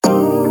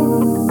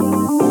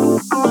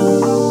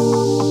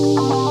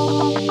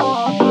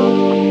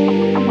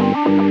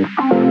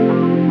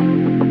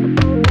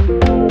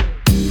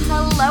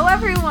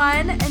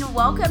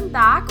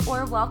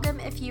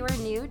if you are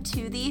new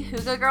to the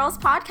Hygge Girls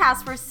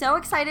podcast. We're so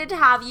excited to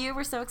have you.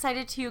 We're so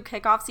excited to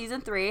kick off season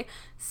 3.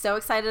 So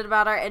excited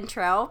about our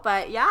intro.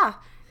 But yeah,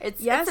 it's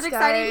an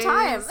exciting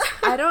time.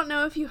 I don't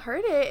know if you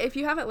heard it. If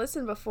you haven't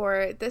listened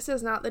before, this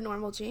is not the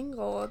normal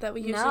jingle that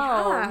we usually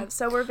have.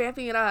 So we're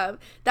vamping it up.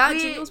 That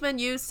jingle's been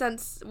used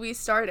since we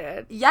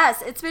started.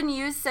 Yes, it's been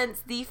used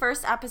since the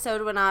first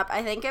episode went up.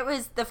 I think it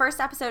was the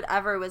first episode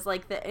ever was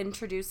like the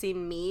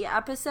introducing me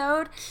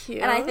episode.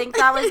 Cute. And I think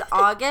that was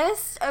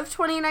August of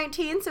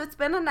 2019. So it's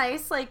been a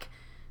nice like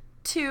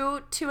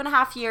two and a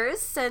half years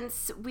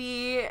since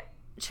we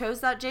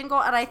chose that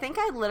jingle. And I think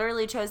I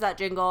literally chose that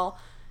jingle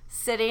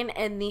sitting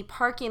in the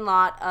parking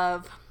lot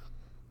of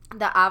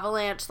the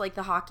Avalanche, like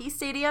the hockey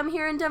stadium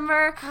here in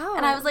Denver. Oh.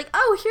 And I was like,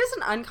 oh, here's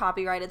an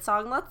uncopyrighted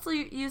song. Let's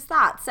use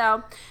that.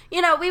 So,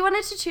 you know, we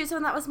wanted to choose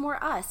one that was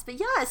more us. But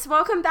yes,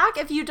 welcome back.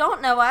 If you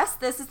don't know us,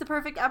 this is the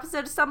perfect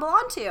episode to stumble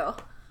onto.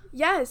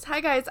 Yes.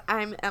 Hi, guys.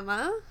 I'm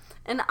Emma.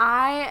 And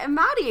I am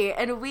Maddie,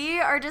 and we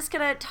are just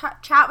going to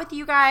chat with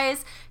you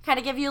guys, kind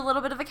of give you a little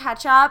bit of a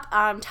catch-up,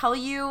 tell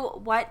you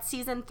what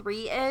Season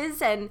 3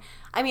 is, and,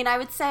 I mean,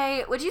 would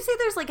you say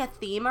there's, like, a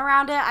theme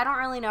around it? I don't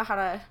really know how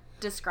to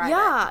describe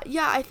it.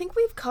 Yeah, I think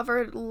we've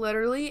covered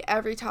literally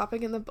every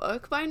topic in the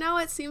book by now,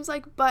 it seems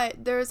like,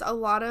 but there's a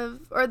lot of,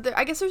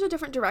 I guess there's a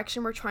different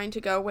direction we're trying to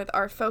go with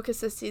our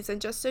focus this season,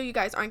 just so you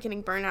guys aren't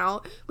getting burnt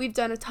out. We've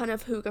done a ton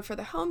of Hygge for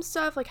the home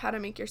stuff, like how to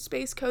make your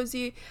space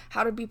cozy,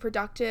 how to be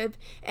productive,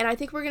 and I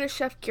think we're going to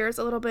shift gears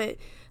a little bit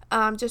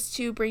just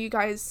to bring you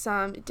guys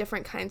some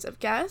different kinds of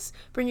guests,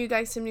 bring you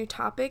guys some new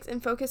topics,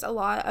 and focus a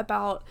lot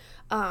about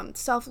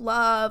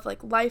self-love,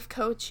 like life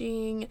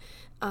coaching,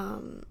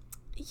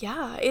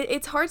 yeah,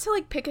 it's hard to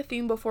like pick a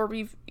theme before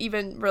we've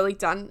even really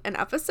done an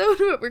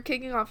episode. We're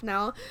kicking off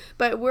now,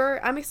 but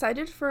I'm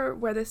excited for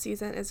where this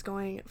season is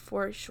going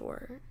for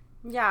sure.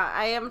 Yeah,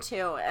 I am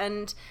too,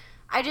 and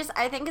I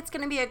think it's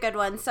going to be a good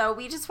one. So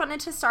we just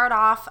wanted to start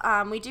off.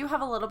 We do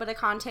have a little bit of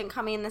content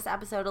coming in this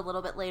episode a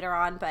little bit later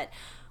on, but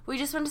we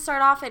just want to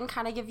start off and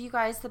kind of give you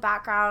guys the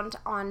background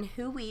on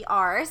who we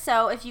are.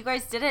 So if you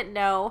guys didn't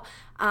know,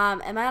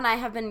 Emma and I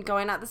have been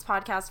going at this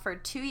podcast for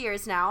 2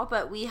 years now,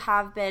 but we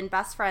have been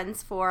best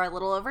friends for a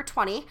little over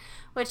 20,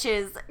 which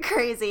is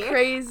crazy.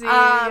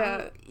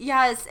 Yeah.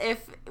 Yes,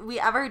 if we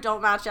ever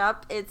don't match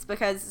up, it's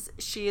because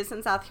she is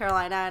in South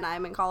Carolina and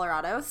I'm in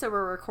Colorado. So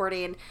we're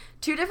recording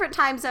 2 different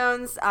time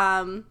zones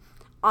on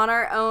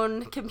our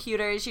own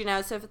computers, you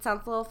know, so if it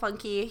sounds a little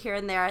funky here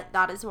and there,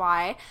 that is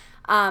why.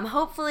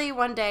 Hopefully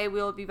one day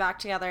we will be back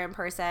together in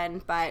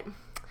person, but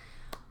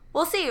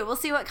we'll see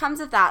what comes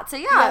of that. So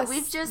yeah,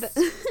 yes.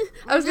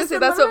 I was gonna say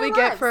that's what we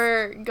get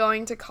for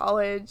going to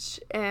college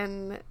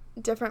in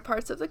different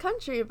parts of the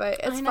country, but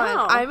it's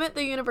fun. I'm at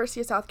the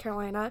University of South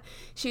Carolina.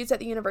 She's at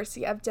the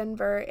University of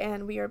Denver,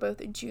 and we are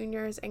both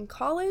juniors in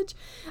college.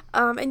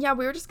 And yeah,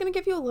 we were just gonna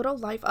give you a little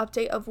life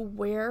update of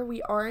where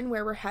we are and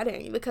where we're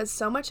heading, because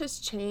so much has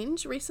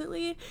changed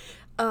recently.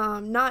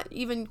 Not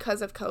even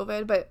because of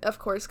COVID, but of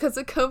course because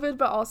of COVID,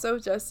 but also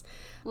just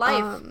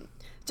life.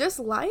 Just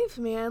life,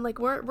 man. Like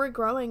we're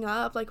growing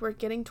up, like we're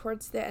getting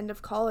towards the end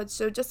of college.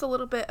 So just a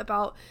little bit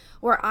about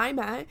where I'm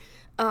at.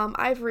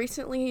 I've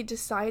recently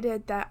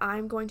decided that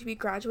I'm going to be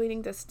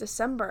graduating this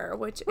December,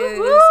 which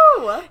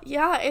Woo-hoo! is,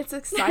 yeah, it's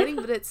exciting,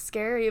 but it's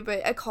scary.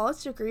 But a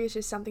college degree is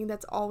just something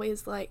that's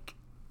always like,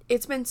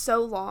 it's been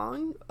so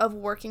long of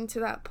working to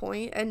that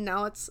point, and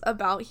now it's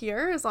about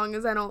here, as long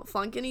as I don't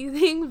flunk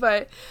anything.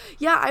 But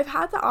yeah, I've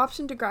had the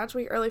option to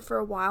graduate early for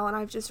a while, and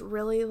I've just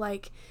really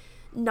like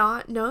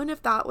not known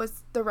if that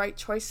was the right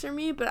choice for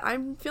me, but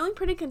I'm feeling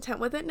pretty content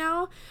with it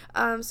now.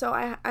 So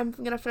I'm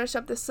gonna finish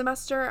up this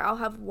semester. I'll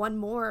have one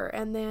more,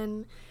 and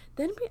then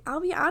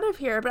I'll be out of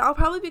here. But I'll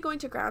probably be going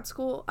to grad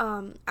school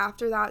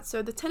after that.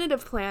 So the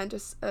tentative plan,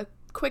 just a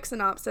quick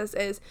synopsis,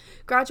 is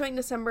graduate in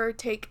December,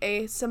 take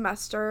a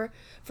semester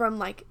from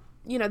like,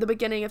 you know, the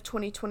beginning of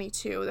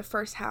 2022, the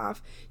first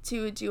half,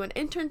 to do an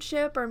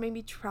internship or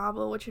maybe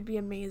travel, which would be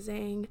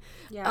amazing.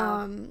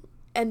 Yeah.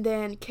 And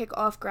then kick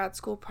off grad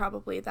school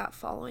probably that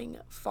following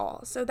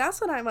fall. So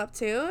that's what I'm up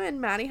to, and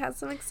Maddie has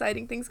some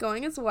exciting things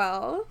going as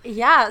well.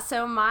 Yeah,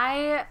 so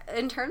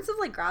in terms of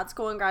like grad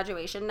school and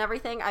graduation and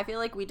everything, I feel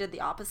like we did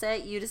the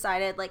opposite. You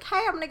decided like,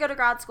 hey, I'm going to go to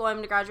grad school, I'm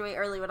going to graduate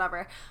early,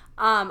 whatever.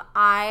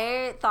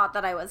 I thought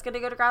that I was going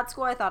to go to grad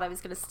school. I thought I was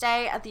going to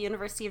stay at the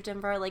University of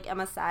Denver, like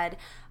Emma said,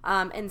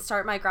 and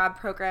start my grad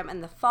program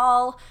in the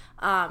fall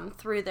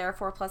through their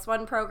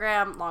 4+1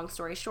 program. Long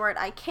story short,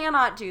 I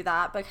cannot do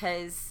that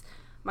because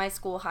my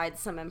school hides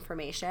some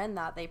information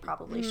that they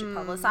probably should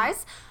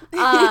publicize.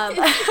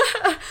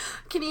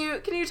 Can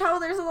you tell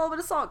there's a little bit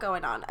of salt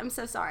going on? I'm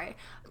so sorry.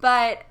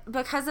 But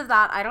because of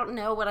that, I don't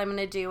know what I'm going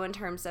to do in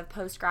terms of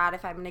post-grad,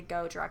 if I'm going to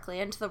go directly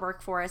into the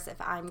workforce, if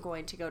I'm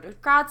going to go to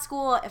grad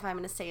school, if I'm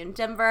going to stay in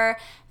Denver,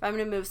 if I'm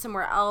going to move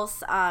somewhere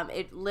else.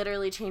 It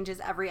literally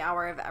changes every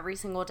hour of every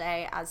single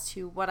day as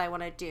to what I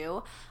want to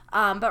do.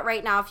 But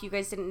right now, if you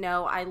guys didn't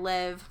know, I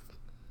live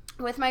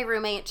with my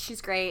roommate.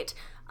 She's great.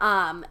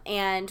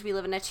 And we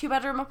live in a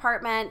 2-bedroom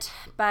apartment,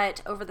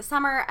 but over the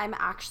summer I'm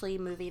actually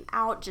moving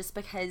out just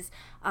because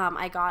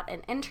I got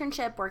an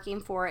internship working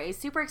for a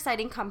super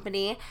exciting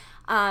company,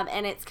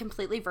 and it's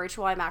completely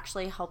virtual. I'm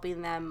actually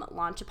helping them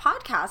launch a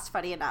podcast,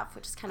 funny enough,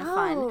 which is kind of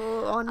fun.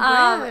 On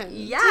brand.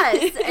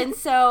 Yes, and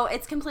so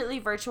it's completely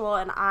virtual,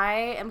 and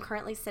I am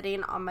currently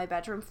sitting on my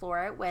bedroom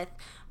floor with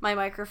my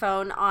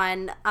microphone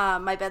on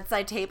my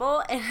bedside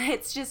table, and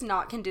it's just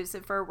not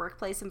conducive for a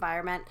workplace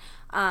environment.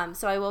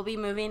 So I will be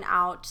moving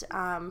out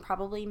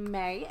probably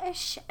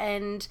May-ish,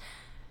 and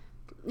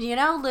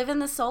living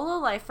the solo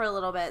life for a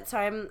little bit. So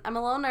I'm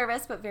a little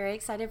nervous, but very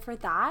excited for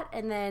that.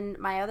 And then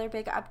my other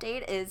big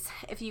update is,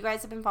 if you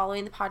guys have been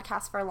following the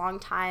podcast for a long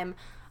time,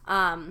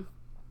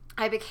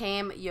 I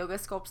became Yoga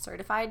Sculpt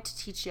certified to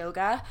teach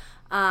yoga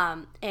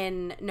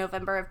in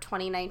November of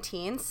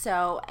 2019,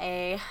 so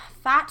a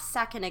fat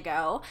second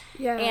ago.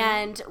 Yeah.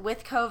 And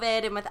with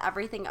COVID and with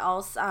everything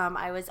else,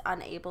 I was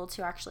unable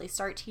to actually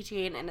start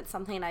teaching, and it's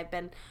something I've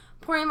been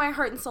pouring my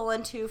heart and soul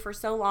into for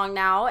so long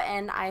now,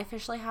 and I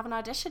officially have an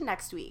audition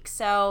next week.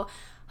 So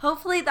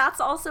hopefully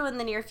that's also in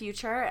the near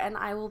future, and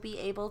I will be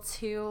able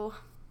to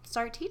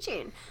start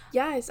teaching.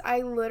 Yes,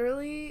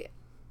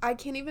 I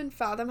can't even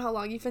fathom how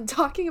long you've been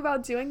talking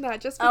about doing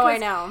that, just because I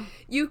know.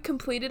 You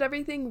completed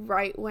everything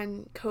right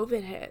when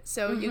COVID hit,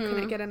 so you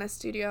couldn't get in a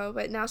studio,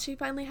 but now she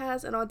finally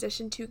has an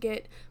audition to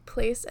get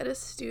placed at a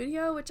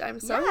studio, which I'm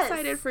so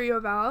excited for you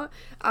about.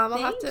 I'll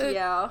have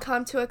to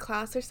come to a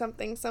class or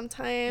something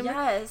sometime.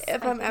 Yes,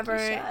 if I'm ever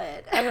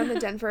in the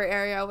Denver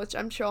area, which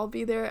I'm sure I'll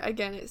be there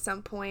again at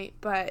some point,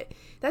 but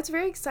that's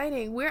very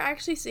exciting. We're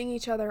actually seeing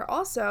each other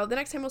also. The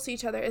next time we'll see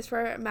each other is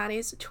for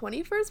Maddie's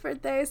 21st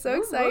birthday, so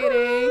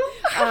exciting.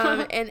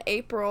 In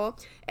April,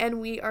 and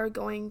we are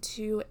going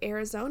to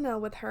Arizona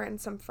with her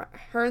and some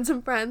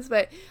friends,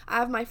 but I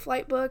have my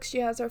flight booked, she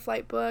has her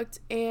flight booked,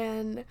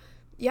 and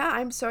yeah,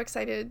 I'm so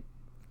excited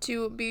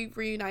to be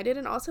reunited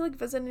and also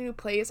visit a new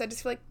place. I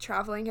just feel like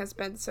traveling has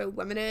been so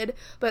limited,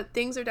 but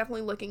things are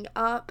definitely looking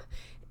up,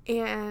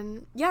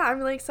 and yeah, I'm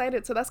really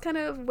excited. So that's kind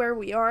of where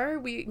we are.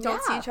 We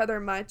don't see each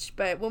other much,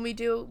 but when we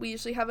do, we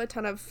usually have a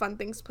ton of fun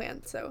things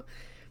planned, so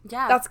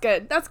yeah, that's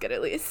good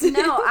at least.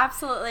 No,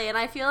 absolutely. And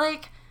I feel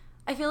like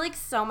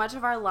so much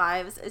of our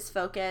lives is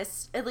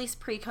focused, at least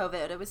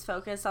pre-COVID, it was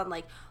focused on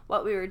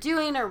what we were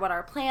doing or what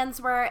our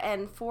plans were,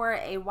 and for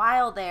a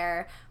while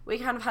there we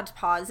kind of had to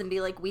pause and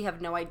be we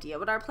have no idea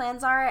what our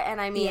plans are.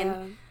 And I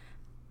mean,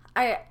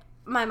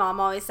 my mom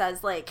always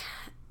says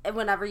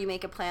whenever you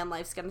make a plan,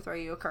 life's gonna throw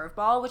you a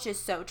curveball, which is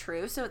so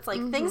true. So it's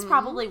things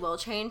probably will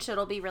change, so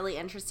it'll be really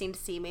interesting to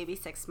see maybe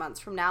 6 months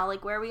from now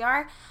where we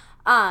are.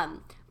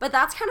 But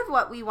that's kind of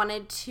what we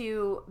wanted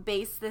to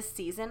base this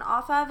season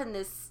off of, and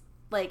this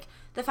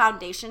the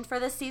foundation for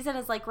this season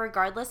is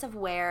regardless of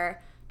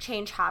where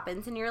change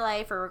happens in your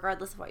life, or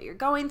regardless of what you're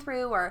going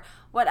through or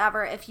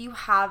whatever, if you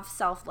have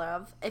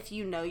self-love, if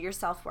you know your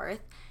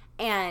self-worth,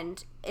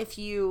 and if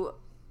you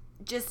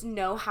just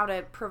know how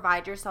to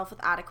provide yourself with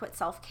adequate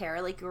self-care,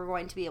 you're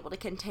going to be able to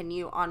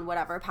continue on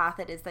whatever path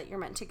it is that you're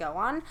meant to go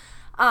on,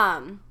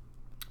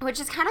 which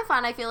is kind of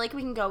fun. I feel like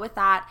we can go with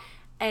that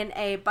in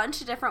a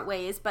bunch of different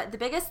ways, but the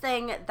biggest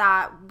thing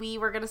that we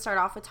were going to start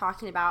off with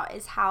talking about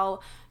is how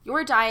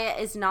your diet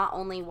is not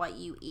only what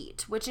you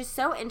eat, which is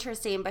so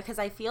interesting because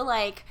I feel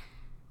like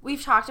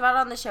we've talked about it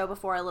on the show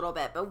before a little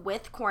bit, but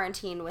with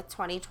quarantine, with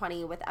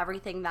 2020, with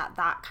everything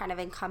that kind of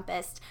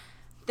encompassed,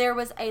 there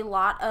was a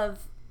lot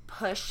of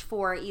push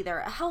for either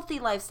a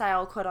healthy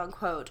lifestyle, quote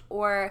unquote,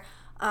 or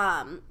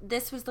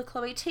this was the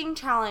Chloe Ting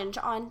challenge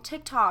on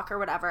TikTok or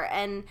whatever,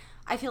 and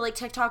I feel like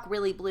TikTok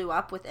really blew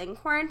up within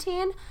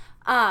quarantine.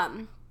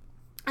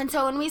 And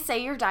so when we say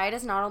your diet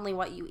is not only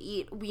what you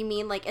eat, we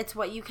mean it's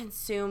what you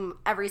consume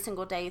every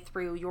single day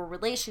through your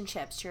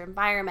relationships, your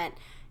environment,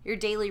 your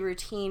daily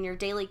routine, your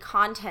daily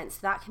content. So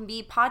that can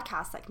be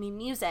podcasts, that can be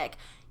music,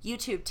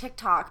 YouTube,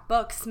 TikTok,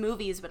 books,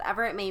 movies,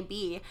 whatever it may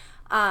be.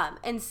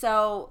 And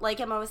so like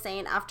Emma was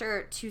saying,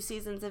 after 2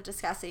 seasons of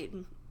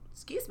discussing,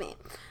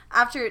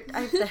 after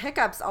I have the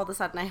hiccups all of a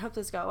sudden, I hope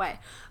those go away.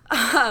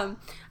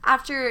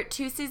 After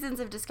 2 seasons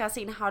of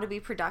discussing how to be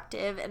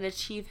productive and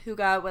achieve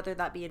hygge, whether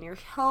that be in your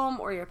home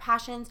or your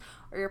passions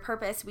or your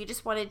purpose, we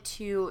just wanted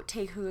to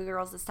take Hygge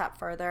Girls a step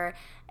further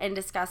and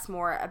discuss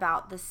more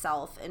about the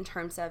self in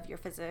terms of your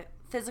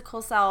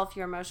physical self,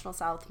 your emotional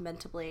self,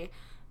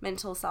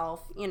 mental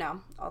self,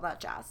 all that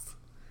jazz.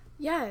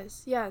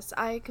 Yes,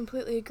 I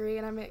completely agree,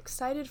 and I'm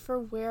excited for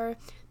where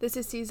this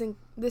season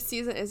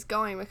is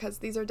going, because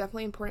these are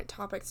definitely important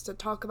topics to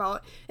talk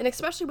about, and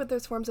especially with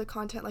those forms of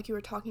content like you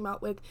were talking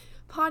about with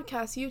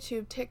podcasts,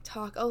 YouTube,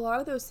 TikTok. A lot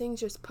of those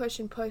things just push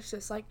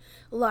this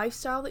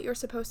lifestyle that you're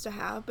supposed to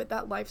have, but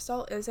that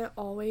lifestyle isn't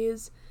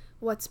always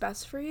what's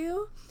best for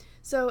you.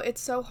 So it's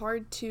so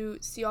hard to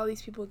see all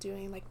these people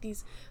doing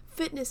these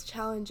fitness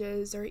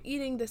challenges or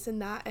eating this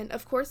and that. And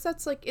of course,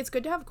 that's like, it's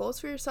good to have goals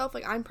for yourself.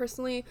 Like, I'm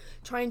personally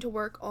trying to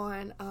work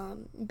on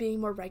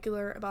being more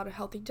regular about a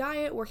healthy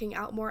diet, working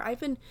out more. I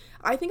think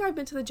I've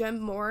been to the gym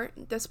more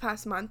this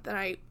past month than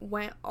I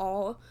went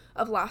all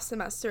of last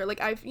semester. Like,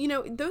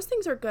 those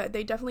things are good.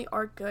 They definitely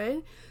are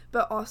good,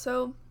 but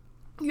also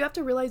you have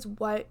to realize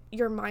what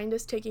your mind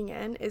is taking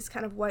in is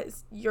kind of what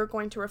you're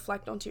going to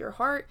reflect onto your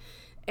heart,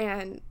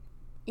 and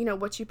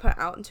what you put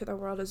out into the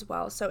world as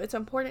well. So it's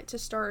important to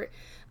start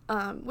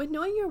with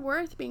knowing your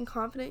worth, being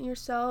confident in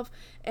yourself,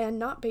 and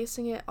not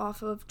basing it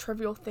off of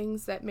trivial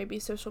things that maybe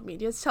social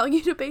media is telling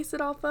you to base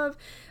it off of.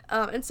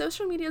 And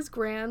social media is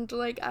grand.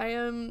 Like,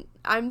 I'm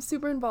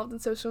super involved in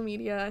social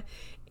media,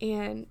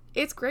 and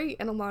it's great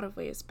in a lot of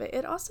ways, but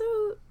it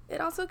also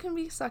can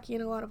be sucky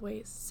in a lot of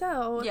ways.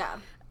 So yeah,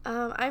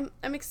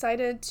 I'm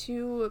excited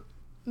to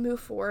move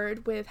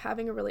forward with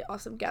having a really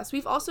awesome guest.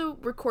 We've also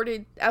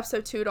recorded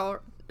episode 2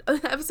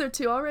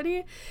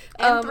 already,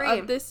 and 3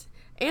 of this,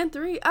 and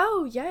 3.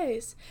 Oh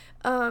yes.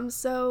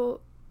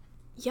 So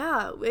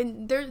yeah,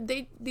 and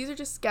these are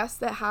just guests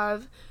that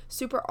have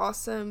super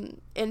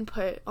awesome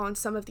input on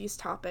some of these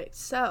topics.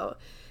 So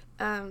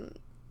and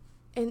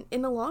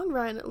in the long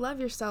run, love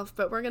yourself,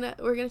 but we're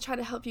gonna try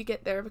to help you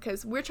get there,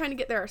 because we're trying to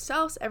get there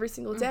ourselves every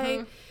single day.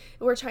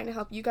 Mm-hmm. We're trying to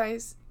help you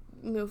guys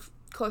move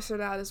closer to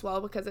that as well,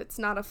 because it's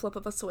not a flip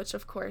of a switch,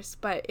 of course,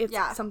 but it's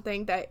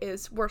something that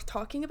is worth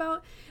talking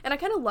about. And I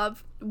kind of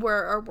love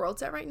where our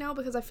world's at right now,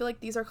 because I feel like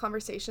these are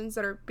conversations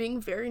that are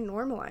being very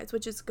normalized,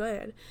 which is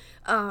good.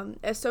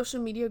 As social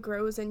media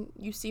grows and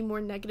you see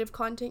more negative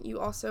content, you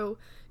also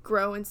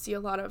grow and see a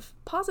lot of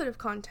positive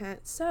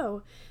content.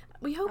 So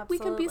we hope we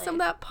can be some of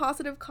that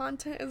positive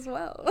content as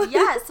well.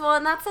 Yes, well,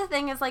 and that's the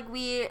thing, is like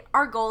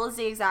our goal is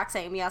the exact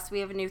same. Yes, we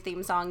have a new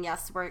theme song.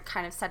 Yes, we're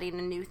kind of setting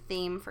a new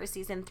theme for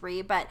season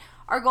 3, but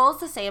our goal is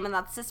the same, and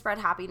that's to spread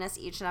happiness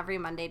each and every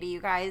Monday to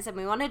you guys. And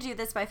we want to do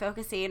this by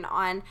focusing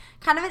on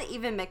kind of an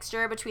even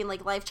mixture between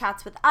like life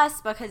chats with us,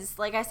 because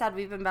like I said,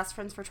 we've been best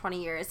friends for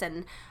 20 years,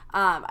 and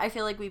I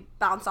feel like we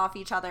bounce off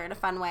each other in a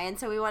fun way. And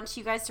so we want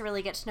you guys to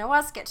really get to know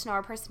us, get to know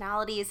our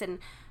personalities, and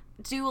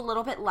do a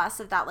little bit less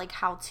of that like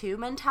how-to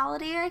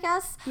mentality, I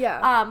guess.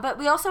 Yeah. But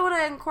we also want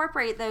to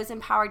incorporate those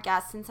empowered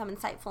guests and some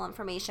insightful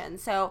information.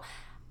 So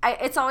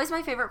it's always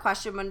my favorite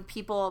question when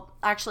people,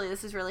 actually,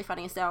 this is really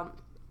funny. So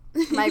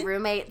my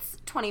roommate's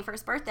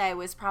 21st birthday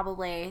was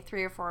probably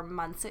 3 or 4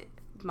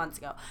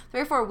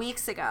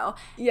 weeks ago.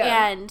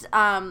 Yeah. And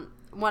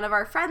one of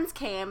our friends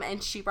came,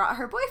 and she brought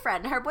her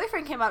boyfriend. Her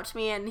boyfriend came up to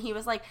me, and he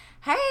was like,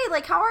 "Hey,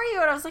 like, how are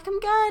you?" And I was like, "I'm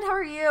good. How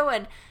are you?"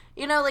 And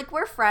like,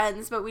 we're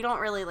friends, but we don't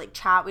really, like,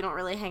 chat. We don't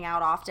really hang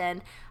out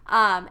often.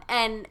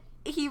 And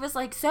he was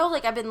like, "So,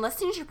 like, I've been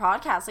listening to your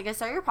podcast. Like, I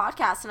saw your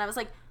podcast." And I was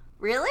like,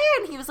 "Really?"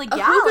 And he was like,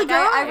 "Yeah, like,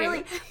 I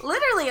really,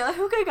 literally, a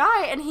hookah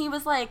guy." And he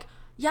was like,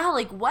 "Yeah,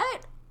 like,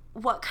 what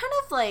kind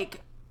of,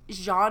 like,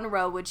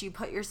 genre would you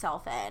put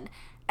yourself in?"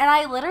 And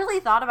I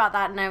literally thought about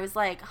that, and I was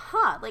like,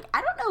 like,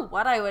 I don't know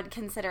what I would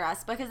consider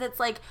us, because it's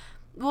like,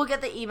 we'll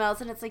get the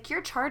emails, and it's like,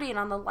 "You're charting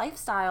on the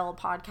lifestyle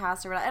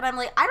podcast," or whatever. And I'm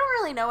like, I don't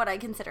really know what I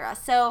consider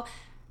us. So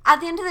at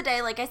the end of the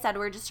day, like I said,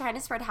 we're just trying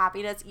to spread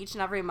happiness each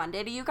and every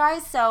Monday to you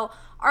guys. So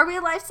are we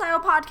a lifestyle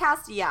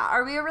podcast? Yeah.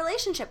 Are we a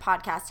relationship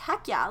podcast?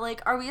 Heck yeah.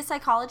 Like, are we a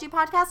psychology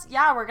podcast?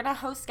 Yeah. We're going to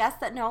host guests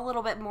that know a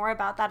little bit more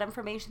about that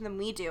information than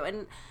we do.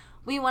 And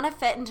we want to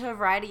fit into a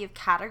variety of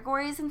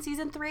categories in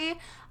season 3.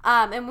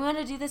 And we want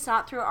to do this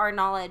not through our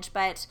knowledge,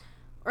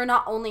 or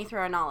not only through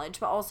our knowledge,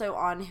 but also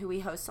on who we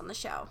host on the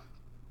show.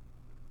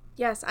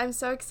 Yes, I'm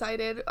so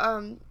excited.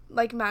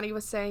 Like Maddie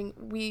was saying,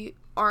 we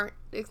aren't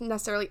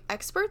necessarily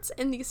experts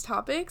in these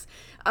topics,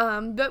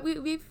 but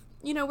we've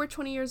we're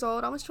 20 years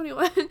old, almost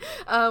 21.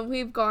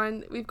 We've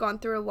gone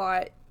through a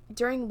lot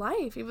during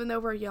life, even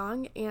though we're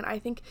young, and I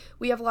think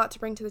we have a lot to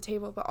bring to the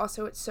table. But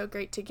also, it's so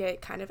great to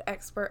get kind of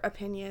expert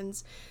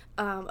opinions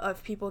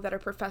of people that are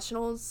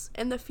professionals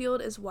in the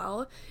field as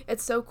well.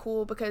 It's so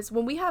cool, because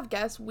when we have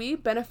guests, we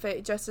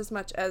benefit just as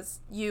much as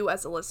you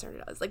as a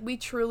listener does. Like,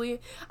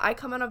 I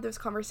come out of those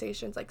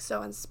conversations like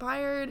so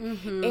inspired,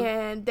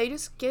 and they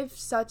just give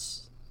such,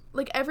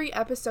 like, every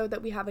episode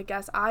that we have a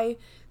guest, I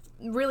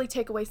really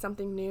take away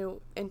something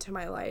new into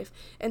my life.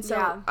 And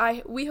so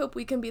we hope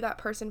we can be that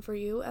person for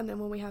you, and then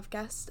when we have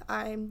guests,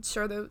 I'm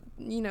sure that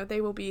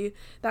they will be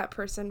that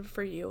person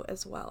for you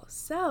as well.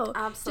 So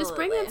absolutely, just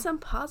bring in some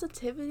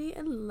positivity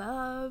and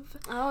love.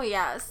 Oh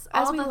yes,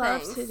 as we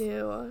love to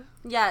do.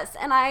 Yes,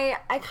 and I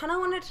kind of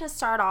wanted to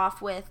start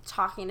off with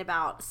talking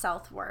about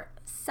self-worth.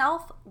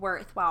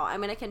 Wow, I'm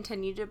going to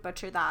continue to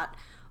butcher that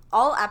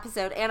all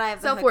episode, and I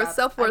have the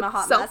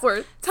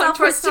self-worth, tongue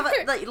twister,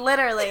 like,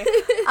 literally.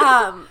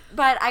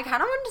 But I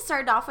kind of wanted to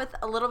start off with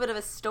a little bit of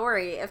a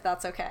story, if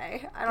that's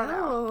okay. I don't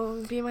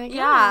know. Be my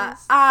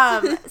guest.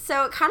 Yeah.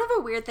 So kind of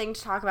a weird thing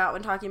to talk about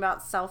when talking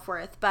about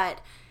self-worth,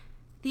 but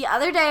the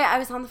other day I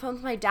was on the phone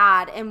with my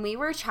dad, and we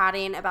were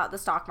chatting about the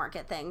stock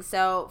market thing.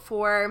 So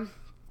for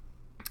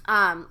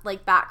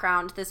like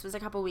background, this was a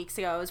couple weeks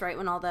ago. It was right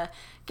when all the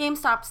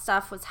GameStop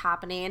stuff was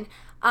happening.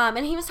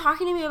 And he was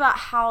talking to me about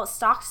how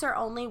stocks are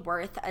only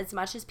worth as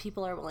much as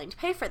people are willing to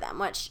pay for them,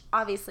 which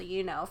obviously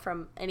you know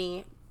from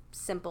any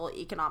simple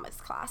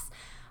economics class.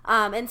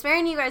 And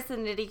sparing you guys the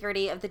nitty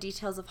gritty of the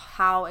details of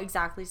how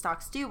exactly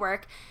stocks do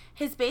work,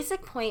 his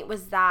basic point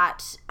was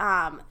that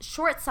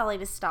short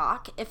selling a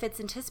stock, if it's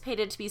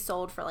anticipated to be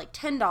sold for like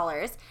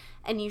 $10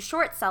 and you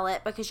short sell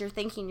it because you're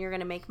thinking you're going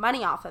to make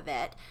money off of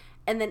it,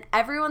 and then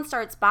everyone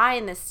starts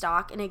buying this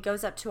stock and it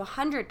goes up to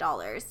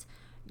 $100,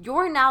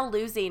 you're now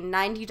losing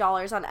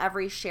 $90 on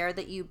every share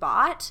that you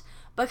bought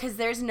because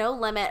there's no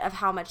limit of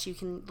how much you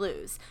can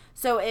lose.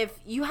 So if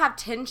you have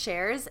 10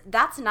 shares,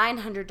 that's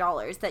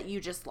 $900 that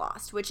you just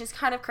lost, which is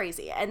kind of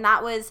crazy. And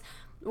that was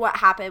what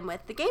happened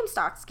with the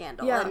GameStop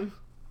scandal and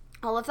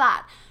all of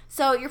that.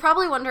 So you're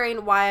probably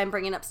wondering why I'm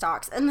bringing up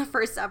stocks in the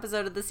first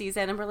episode of the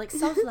season, and we're like,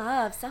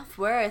 self-love,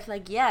 self-worth,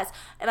 like, yes.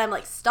 And I'm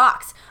like,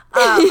 stocks.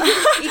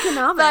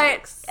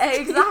 Economics. But,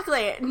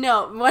 exactly.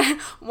 No,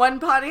 one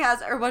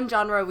podcast or one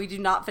genre we do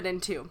not fit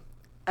into,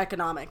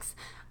 economics.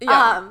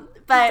 Yeah.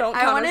 But don't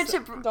I wanted to...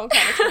 Don't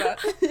count us for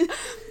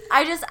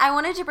that. I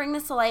wanted to bring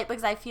this to light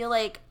because I feel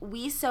like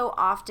we so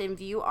often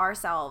view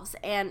ourselves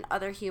and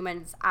other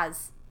humans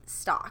as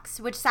stocks,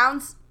 which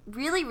sounds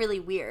really, really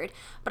weird,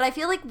 but I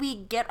feel like we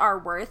get our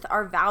worth,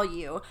 our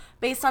value,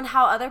 based on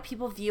how other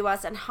people view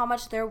us and how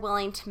much they're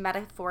willing to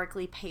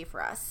metaphorically pay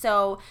for us.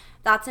 So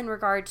that's in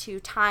regard to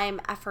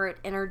time, effort,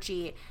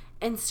 energy,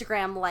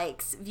 Instagram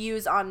likes,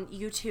 views on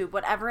YouTube,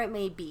 whatever it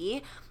may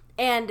be.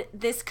 And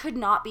this could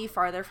not be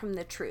farther from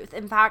the truth.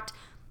 In fact,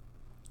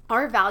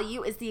 our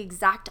value is the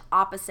exact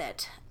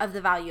opposite of the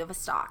value of a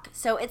stock.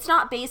 So it's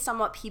not based on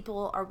what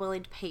people are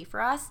willing to pay for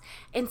us.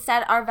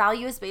 Instead, our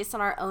value is based on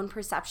our own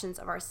perceptions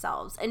of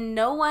ourselves. And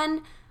no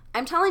one,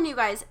 I'm telling you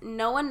guys,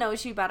 no one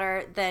knows you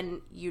better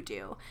than you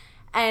do.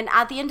 And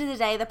at the end of the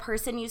day, the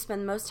person you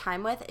spend the most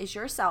time with is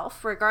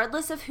yourself,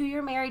 regardless of who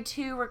you're married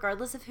to,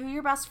 regardless of who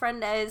your best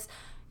friend is.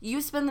 You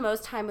spend the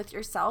most time with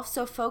yourself.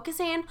 So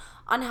focusing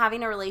on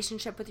having a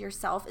relationship with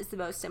yourself is the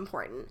most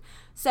important.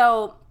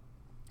 So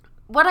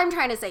what I'm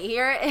trying to say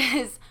here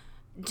is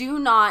do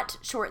not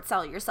short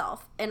sell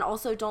yourself, and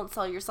also don't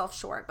sell yourself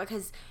short,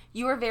 because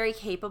you are very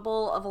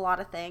capable of a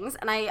lot of things.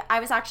 And I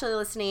was actually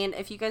listening,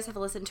 if you guys have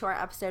listened to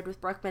our episode with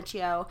Brooke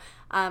Michio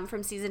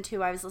from season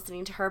 2, I was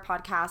listening to her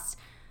podcast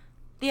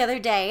the other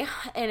day,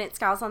 and it's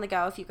Gals on the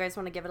Go if you guys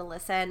want to give it a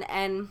listen.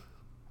 And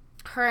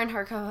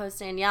her co-host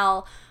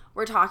Danielle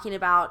were talking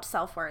about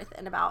self-worth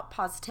and about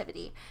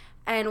positivity.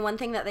 And one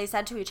thing that they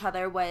said to each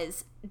other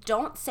was,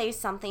 don't say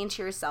something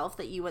to yourself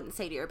that you wouldn't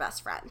say to your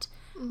best friend,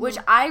 which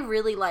I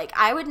really like.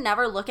 I would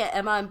never look at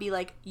Emma and be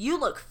like, you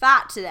look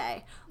fat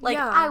today. Like,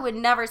 I would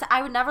never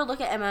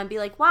look at Emma and be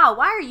like, wow,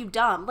 why are you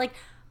dumb? Like,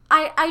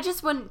 I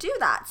just wouldn't do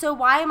that. So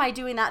why am I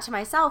doing that to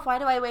myself? Why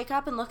do I wake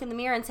up and look in the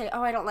mirror and say,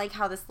 oh, I don't like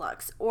how this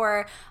looks?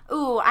 Or,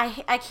 ooh,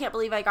 I can't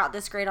believe I got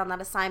this grade on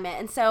that assignment.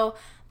 And so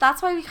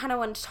that's why we kind of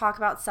wanted to talk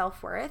about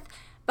self-worth.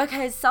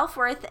 Because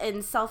self-worth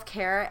and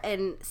self-care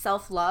and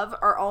self-love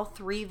are all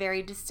three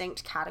very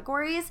distinct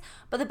categories.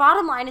 But the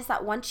bottom line is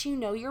that once you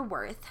know your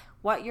worth,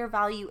 what your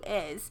value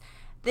is,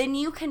 then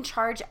you can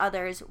charge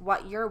others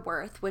what you're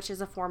worth, which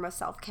is a form of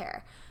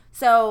self-care.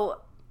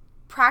 So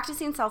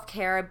practicing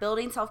self-care,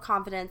 building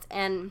self-confidence,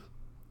 and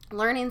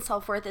learning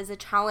self-worth is a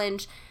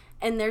challenge.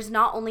 And there's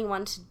not only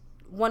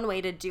one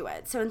way to do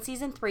it. So in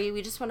season 3,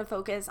 we just want to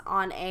focus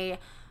on a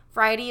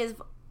variety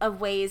of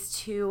ways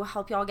to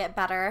help y'all get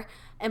better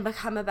and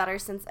become a better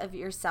sense of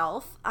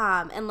yourself,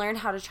 and learn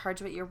how to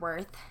charge what you're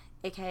worth,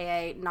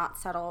 aka not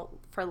settle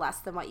for less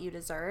than what you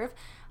deserve.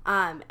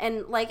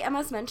 And like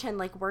Emma's mentioned,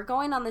 like, we're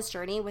going on this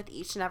journey with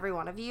each and every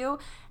one of you,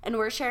 and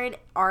we're sharing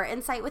our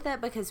insight with it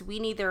because we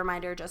need the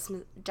reminder just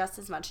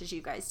as much as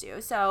you guys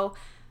do. So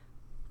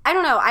I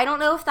don't know. I don't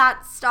know if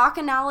that stock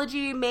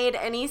analogy made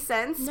any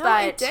sense. No,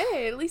 but it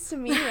did, at least to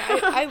me.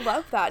 I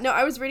love that. No,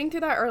 I was reading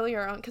through that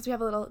earlier on because we have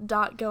a little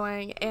dot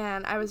going,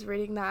 and I was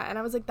reading that, and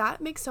I was like,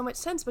 that makes so much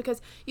sense,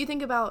 because you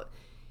think about,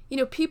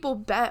 people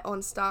bet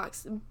on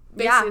stocks.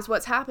 Basically, is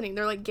what's happening.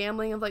 They're like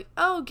gambling of like,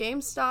 oh,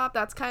 GameStop,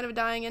 that's kind of a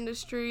dying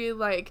industry.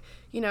 Like,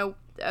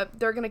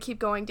 they're going to keep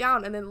going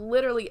down. And then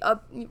literally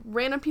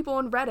random people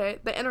on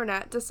Reddit, the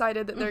internet,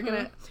 decided that they're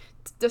going to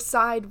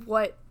decide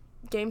what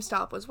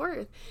GameStop was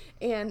worth.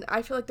 And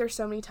I feel like there's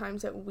so many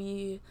times that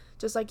we,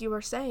 just like you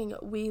were saying,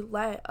 we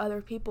let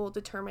other people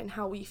determine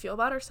how we feel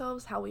about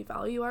ourselves, how we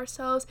value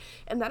ourselves,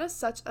 and that is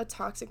such a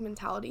toxic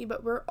mentality,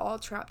 but we're all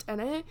trapped in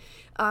it.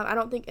 I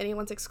don't think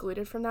anyone's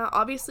excluded from that.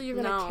 Obviously, you're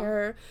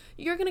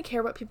gonna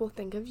care what people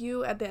think of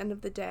you at the end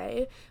of the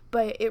day,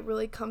 but it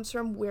really comes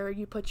from where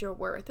you put your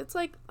worth. It's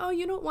like, oh,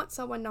 you don't want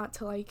someone not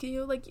to like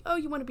you, like, oh,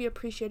 you want to be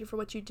appreciated for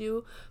what you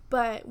do,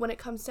 but when it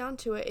comes down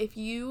to it, if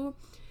you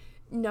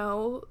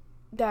know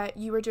that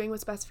you are doing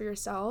what's best for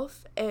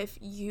yourself, if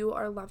you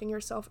are loving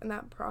yourself in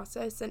that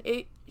process, then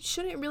it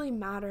shouldn't really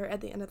matter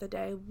at the end of the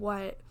day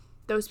what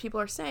those people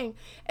are saying.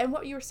 And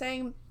what you were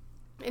saying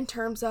in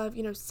terms of,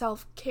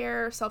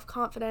 self-care,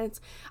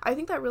 self-confidence, I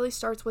think that really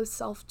starts with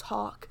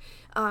self-talk,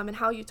 and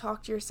how you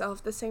talk to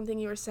yourself. The same thing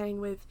you were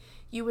saying with,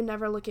 you would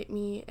never look at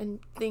me and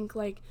think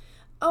like,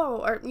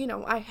 or, you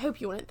know, I hope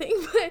you wouldn't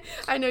think, but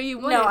I know you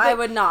wouldn't. No, I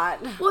would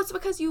not. Well, it's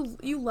because you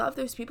love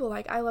those people.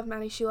 Like, I love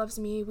Maddie, she loves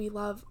me, we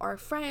love our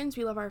friends,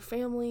 we love our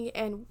family,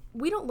 and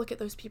we don't look at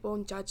those people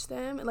and judge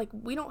them. Like,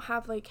 we don't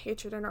have, like,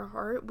 hatred in our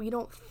heart. We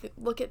don't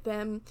look at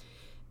them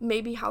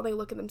maybe how they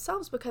look at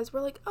themselves, because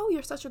we're like, oh,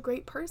 you're such a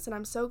great person,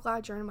 I'm so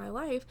glad you're in my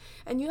life.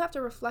 And you have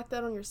to reflect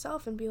that on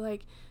yourself and be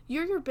like,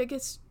 you're your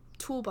biggest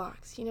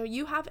toolbox, you know,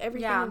 you have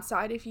everything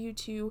inside of you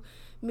to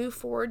move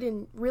forward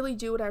and really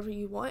do whatever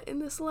you want in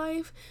this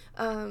life.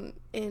 And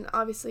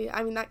obviously,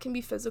 I mean, that can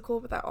be physical,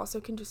 but that also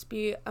can just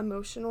be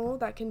emotional,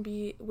 that can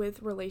be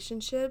with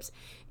relationships,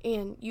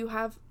 and you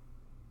have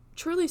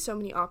truly so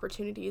many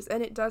opportunities.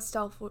 And it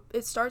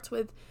starts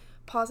with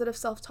positive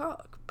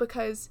self-talk,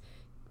 because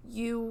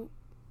you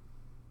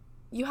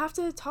have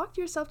to talk to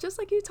yourself just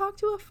like you talk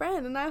to a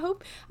friend. And I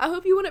hope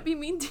you wouldn't be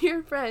mean to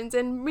your friends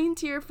and mean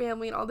to your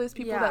family and all those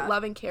people that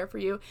love and care for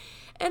you.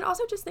 And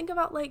also just think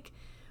about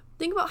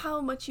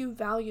how much you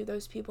value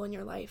those people in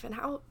your life, and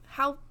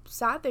how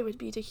sad they would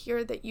be to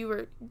hear that you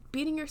were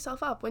beating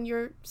yourself up when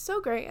you're so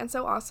great and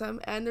so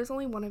awesome and there's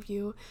only one of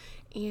you.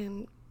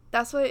 And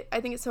that's what I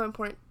think it's so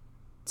important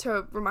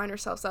to remind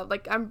ourselves of.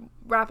 Like, I'm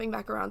wrapping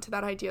back around to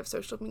that idea of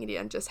social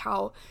media and just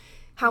how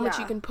much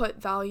you can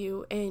put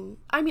value in.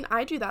 I mean,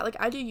 I do that. Like,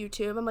 I do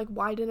YouTube. I'm like,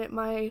 why didn't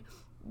my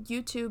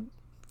YouTube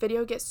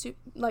video get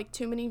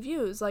too many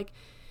views? Like,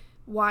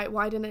 why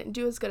didn't it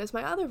do as good as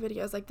my other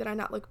videos? Like, did I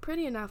not look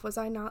pretty enough? Was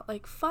I not,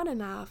 like, fun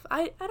enough?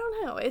 I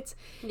don't know. It's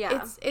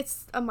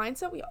a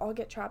mindset we all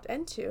get trapped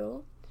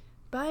into.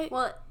 But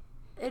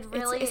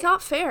it's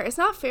not fair. It's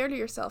not fair to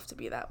yourself to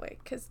be that way,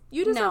 because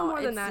you deserve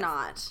more than that. No,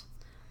 it's not.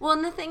 Well,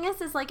 and the thing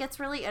is like, it's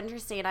really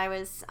interesting. I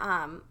was,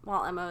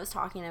 while Emma was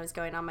talking, I was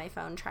going on my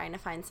phone trying to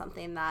find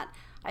something that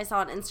I saw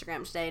on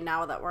Instagram today,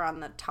 now that we're on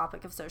the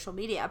topic of social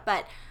media.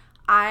 But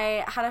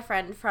I had a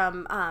friend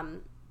from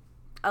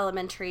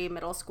elementary,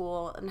 middle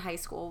school, and high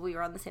school. We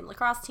were on the same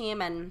lacrosse team,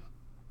 and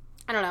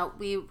I don't know,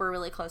 we were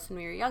really close when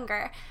we were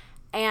younger.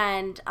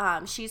 And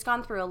she's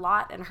gone through a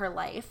lot in her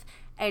life,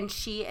 and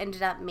she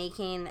ended up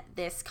making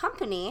this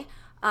company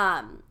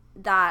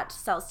that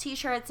sells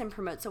t-shirts and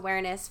promotes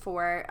awareness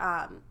for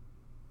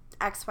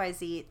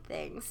XYZ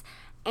things.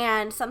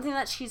 And something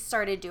that she's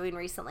started doing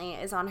recently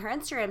is on her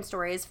Instagram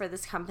stories for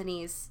this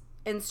company's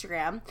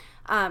Instagram.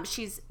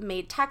 She's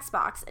made text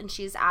box, and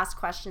she's asked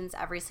questions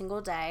every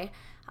single day,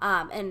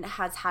 and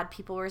has had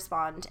people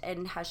respond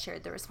and has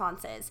shared the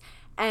responses.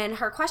 And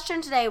her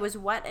question today was,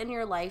 what in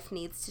your life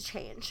needs to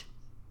change?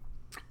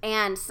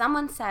 And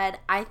someone said,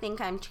 I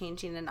think I'm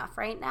changing enough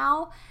right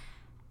now.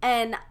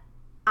 And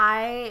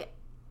I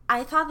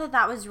thought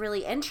that was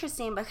really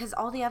interesting, because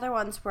all the other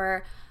ones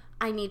were,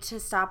 I need to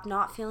stop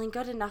not feeling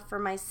good enough for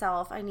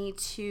myself. I need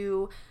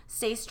to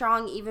stay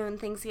strong even when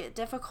things get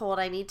difficult.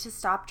 I need to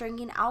stop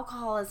drinking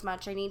alcohol as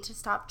much. I need to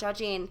stop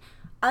judging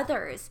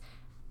others.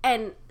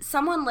 And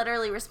someone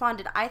literally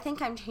responded, I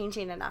think I'm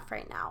changing enough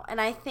right now. And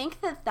I think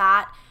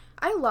that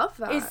I love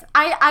that.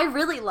 I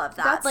really love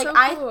that. That's like,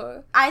 so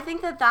cool. I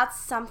think that that's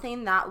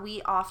something that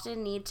we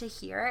often need to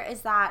hear,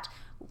 is that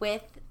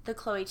with the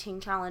Chloe Ting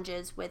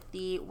challenges, with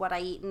the what I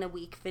eat in a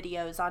week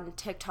videos on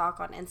TikTok,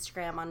 on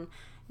Instagram, on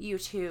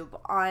YouTube,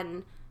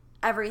 on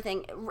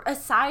everything,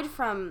 aside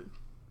from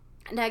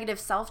negative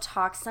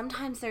self-talk,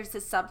 sometimes there's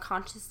this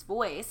subconscious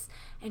voice,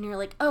 and you're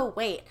like, oh,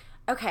 wait,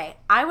 okay,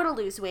 I want to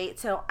lose weight,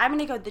 so I'm going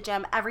to go to the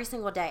gym every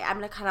single day. I'm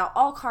going to cut out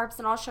all carbs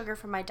and all sugar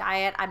from my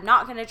diet. I'm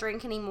not going to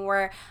drink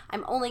anymore.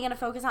 I'm only going to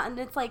focus on, and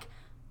it's like,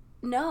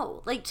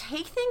 no, like,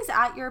 take things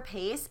at your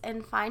pace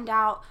and find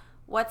out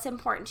what's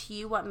important to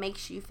you, what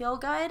makes you feel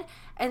good.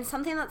 And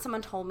something that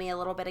someone told me a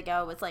little bit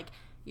ago was like,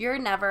 you're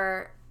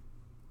never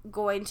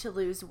going to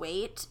lose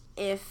weight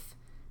if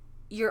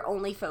you're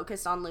only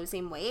focused on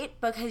losing weight,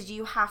 because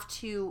you have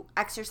to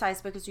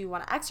exercise because you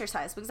want to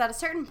exercise. Because at a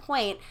certain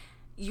point,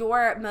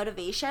 your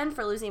motivation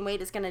for losing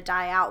weight is going to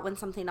die out when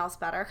something else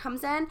better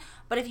comes in.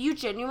 But if you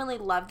genuinely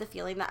love the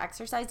feeling that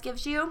exercise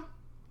gives you,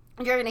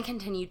 you're going to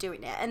continue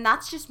doing it. And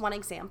that's just one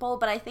example,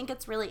 but I think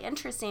it's really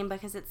interesting,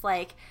 because it's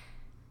like,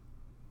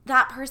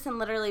 that person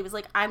literally was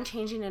like, I'm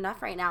changing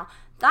enough right now.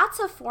 That's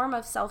a form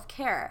of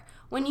self-care.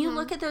 When you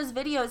look at those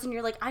videos and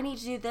you're like, I need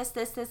to do this,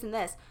 this, this, and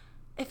this.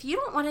 If you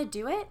don't want to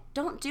do it,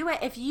 don't do it.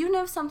 If you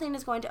know something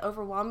is going to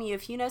overwhelm you,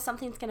 if you know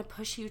something's going to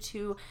push you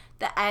to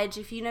the edge,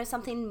 if you know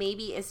something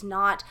maybe is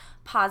not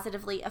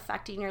positively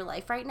affecting your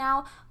life right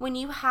now, when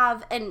you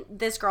have, and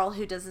this girl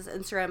who does this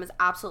Instagram is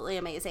absolutely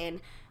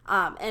amazing,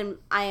 and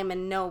I am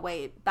in no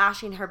way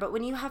bashing her, but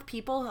when you have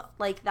people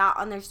like that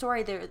on their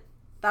story,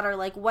 that are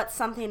like, what's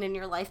something in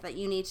your life that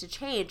you need to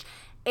change,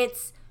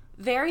 it's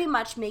very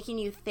much making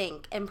you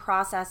think and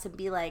process and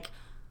be like,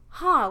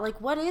 like,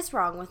 what is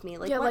wrong with me?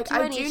 Like, yeah, what like, do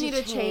I need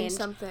to change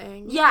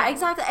something. Yeah,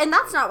 exactly. And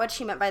that's not what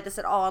she meant by this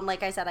at all. And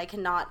like I said, I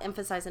cannot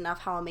emphasize enough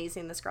how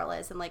amazing this girl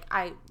is. And like,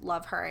 I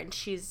love her, and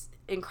she's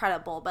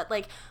incredible. But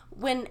like,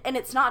 and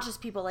it's not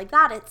just people like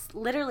that, it's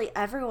literally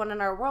everyone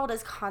in our world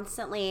is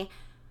constantly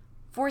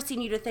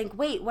forcing you to think,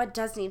 wait, what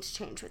does need to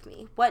change with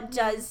me? What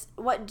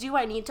do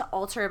I need to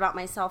alter about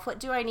myself? What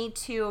do I need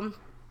to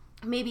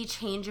maybe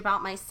change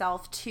about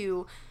myself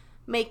to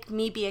make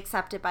me be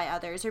accepted by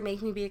others or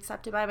make me be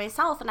accepted by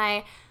myself. And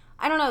I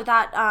don't know,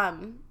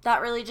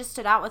 that really just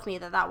stood out with me,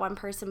 that one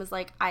person was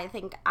like, I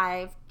think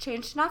I've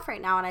changed enough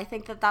right now. And I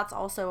think that that's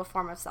also a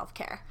form of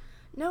self-care.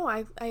 No,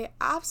 I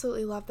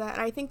absolutely love that.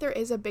 And I think there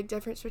is a big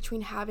difference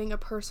between having a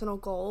personal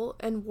goal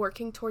and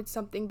working towards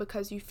something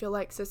because you feel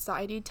like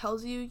society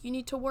tells you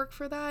need to work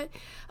for that.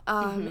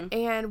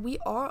 And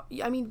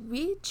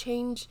we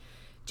change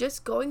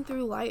just going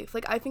through life.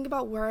 Like, I think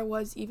about where I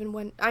was even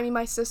when,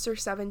 my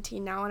sister's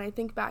 17 now, and I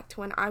think back to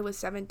when I was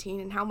 17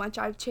 and how much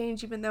I've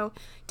changed, even though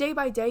day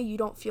by day you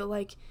don't feel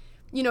like,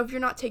 if you're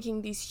not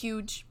taking these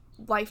huge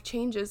life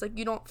changes, like,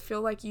 you don't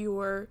feel like you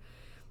were,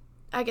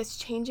 I guess,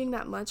 changing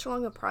that much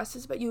along the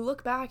process, but you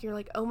look back, you're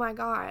like, oh my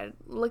God,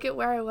 look at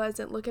where I was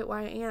and look at where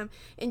I am.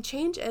 And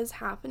change is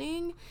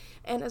happening.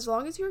 And as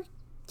long as you're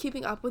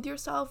keeping up with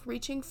yourself,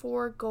 reaching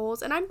for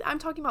goals, and I'm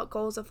talking about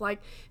goals of like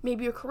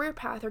maybe your career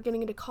path or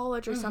getting into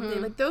college or something,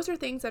 like those are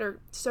things that are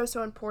so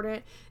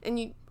important, and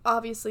you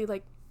obviously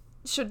like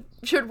should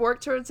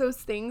work towards those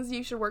things.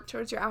 You should work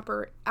towards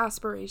your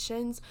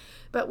aspirations.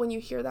 But when you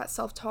hear that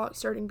self-talk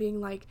starting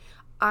being like,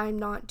 I'm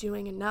not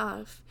doing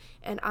enough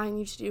and I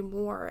need to do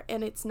more,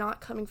 and it's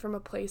not coming from a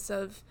place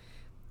of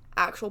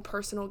actual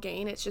personal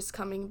gain, it's just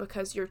coming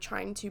because you're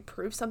trying to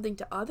prove something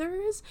to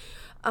others,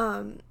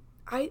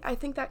 I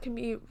think that can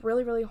be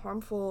really, really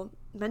harmful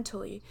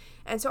mentally.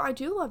 And so I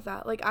do love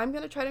that. Like, I'm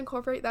going to try to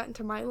incorporate that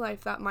into my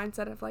life, that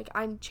mindset of like,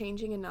 I'm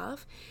changing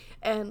enough.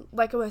 And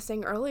like I was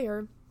saying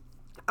earlier,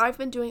 I've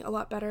been doing a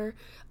lot better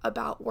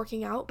about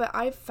working out, but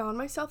I've found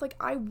myself, like,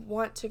 I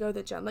want to go to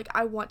the gym. Like,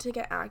 I want to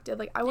get active.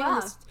 Like, I went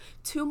on this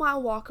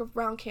 2-mile walk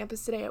around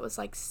campus today. It was,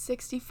 like,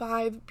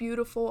 65,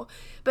 beautiful.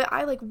 But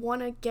I, like,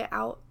 want to get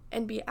out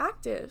and be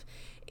active.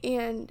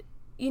 And,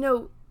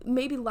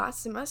 maybe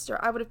last semester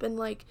I would have been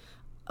like,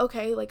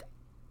 okay, like,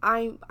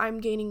 I'm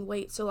gaining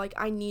weight, so, like,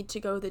 I need to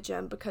go to the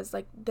gym because,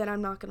 like, then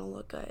I'm not going to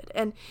look good.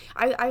 And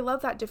I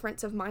love that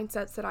difference of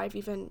mindsets that I've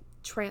even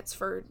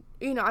transferred.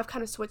 I've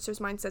kind of switched those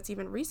mindsets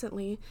even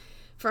recently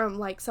from,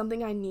 like,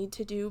 something I need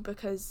to do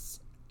because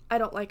I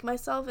don't like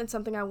myself and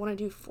something I want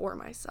to do for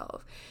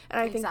myself.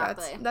 And I think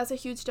that's a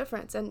huge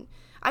difference. And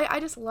I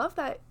just love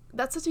that.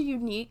 That's such a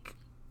unique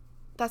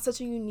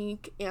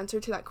answer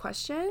to that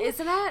question.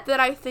 Isn't it? That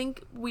I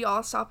think we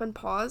all stop and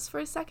pause for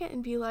a second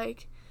and be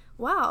like,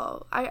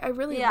 wow, I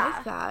really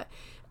like that.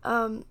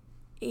 And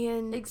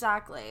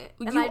exactly.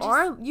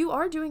 You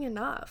are doing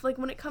enough. Like,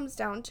 when it comes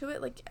down to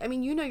it, like,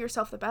 you know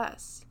yourself the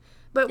best.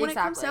 But when it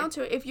comes down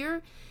to it,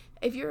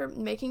 if you're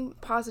making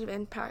positive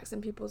impacts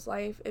in people's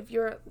life, if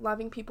you're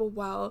loving people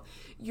well,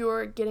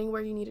 you're getting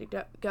where you need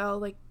to go,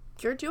 like,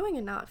 you're doing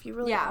enough. You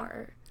really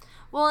are.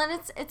 Well, and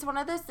it's one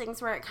of those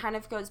things where it kind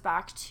of goes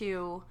back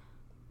to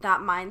that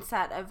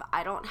mindset of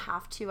I don't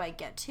have to, I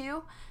get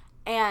to.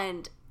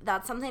 And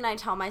that's something I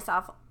tell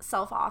myself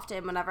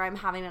often whenever I'm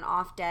having an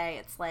off day.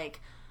 It's like,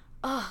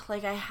 oh,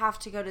 like, I have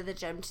to go to the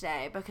gym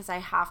today because I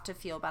have to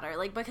feel better.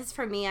 Like, because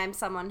for me, I'm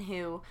someone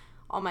who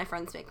all my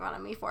friends make fun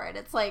of me for it.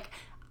 It's like,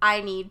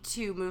 I need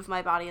to move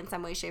my body in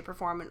some way, shape, or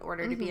form in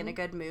order to be in a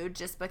good mood,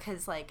 just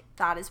because, like,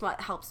 that is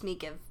what helps me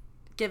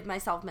give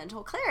myself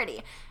mental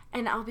clarity.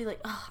 And I'll be like,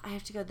 oh, I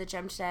have to go to the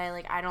gym today.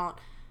 Like, I don't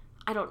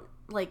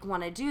like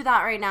want to do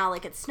that right now.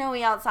 Like, it's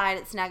snowy outside.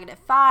 It's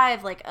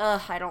 -5. Like,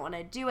 I don't want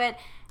to do it.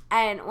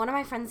 And one of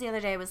my friends the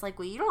other day was like,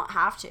 well, you don't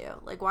have to.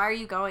 Like, why are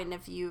you going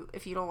if you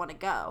don't want to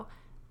go?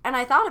 And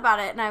I thought about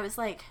it and I was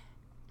like,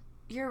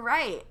 you're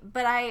right.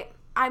 But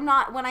I'm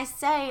not, when I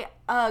say,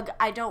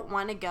 I don't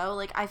want to go,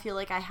 like, I feel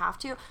like I have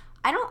to.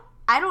 I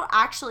don't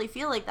actually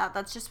feel like that.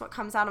 That's just what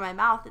comes out of my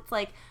mouth. It's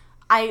like,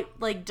 I,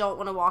 like, don't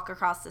want to walk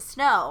across the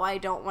snow. I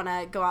don't want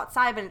to go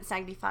outside when it's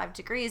 95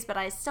 degrees, but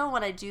I still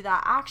want to do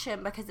that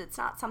action because it's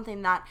not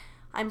something that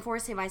I'm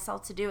forcing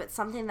myself to do. It's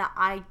something that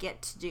I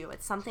get to do.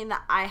 It's something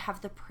that I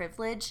have the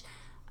privilege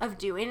of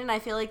doing, and I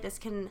feel like this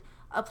can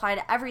apply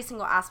to every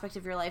single aspect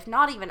of your life,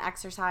 not even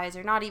exercise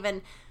or not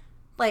even,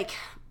 like,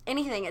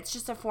 anything. It's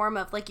just a form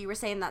of, like you were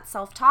saying, that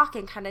self-talk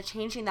and kind of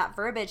changing that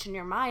verbiage in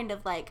your mind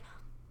of, like,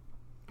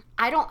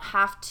 I don't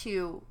have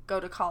to go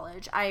to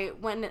college.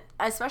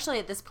 Especially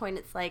at this point,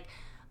 it's like,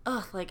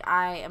 ugh, like,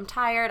 I am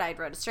tired. I had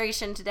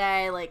registration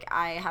today. Like,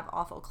 I have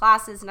awful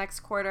classes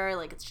next quarter.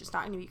 Like, it's just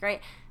not going to be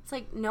great. It's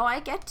like, no, I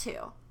get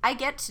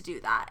to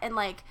do that. And,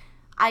 like,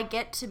 I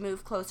get to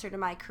move closer to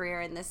my career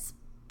in this,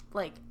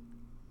 like,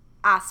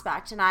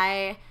 aspect. And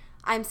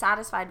I'm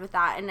satisfied with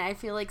that. And I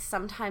feel like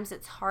sometimes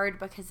it's hard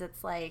because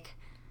it's like,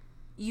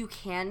 you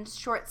can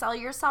short sell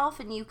yourself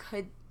and you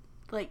could,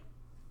 like,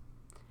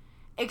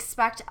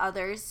 expect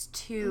others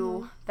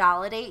to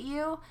validate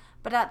you,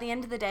 but at the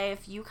end of the day,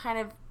 if you kind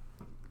of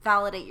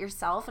validate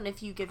yourself and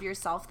if you give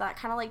yourself that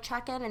kind of, like,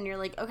 check-in and you're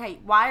like, okay,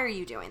 why are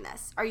you doing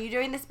this? Are you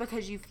doing this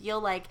because you feel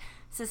like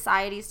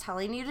society's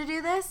telling you to do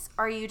this?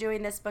 Are you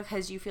doing this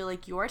because you feel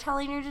like you're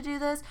telling you to do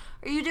this?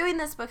 Are you doing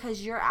this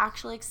because you're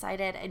actually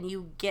excited and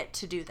you get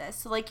to do this?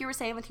 So, like you were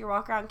saying with your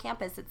walk around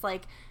campus, it's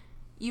like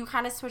you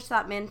kind of switch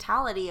that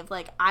mentality of,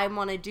 like, I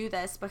want to do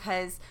this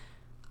because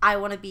I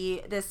want to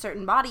be this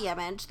certain body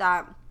image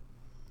that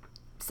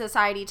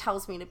society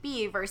tells me to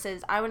be,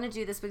 versus I want to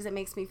do this because it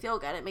makes me feel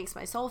good. It makes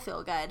my soul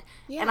feel good.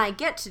 Yeah. And I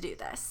get to do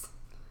this.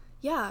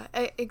 Yeah,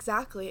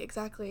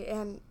 exactly.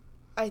 And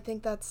I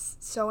think that's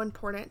so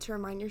important to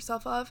remind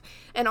yourself of.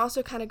 And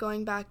also kind of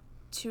going back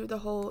to the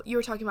whole, you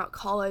were talking about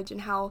college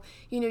and how,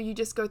 you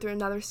just go through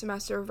another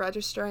semester of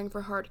registering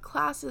for hard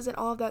classes and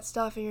all of that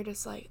stuff, and you're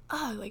just like,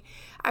 oh, like,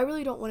 I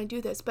really don't want to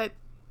do this. But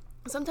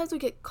sometimes we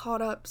get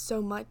caught up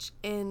so much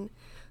in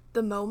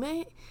the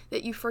moment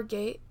that you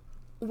forget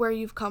where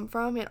you've come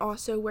from and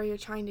also where you're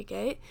trying to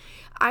get.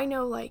 I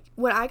know, like,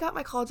 when I got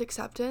my college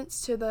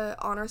acceptance to the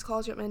honors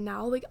college I'm in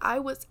now, like, I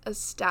was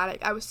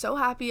ecstatic. I was so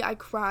happy. I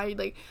cried.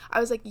 Like,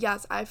 I was like,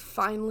 yes, I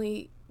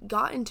finally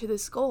gotten to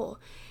this goal.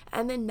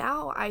 And then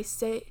now I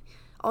sit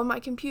on my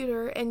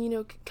computer and,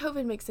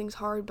 COVID makes things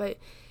hard, but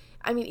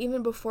I mean,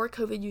 even before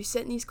COVID, you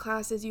sit in these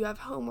classes, you have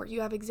homework, you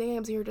have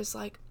exams, and you're just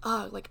like,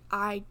 oh, like,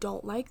 I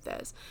don't like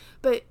this.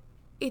 But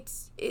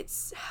it's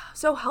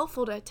so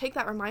helpful to take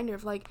that reminder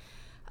of, like,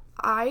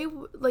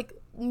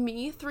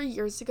 me 3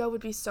 years ago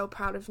would be so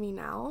proud of me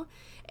now,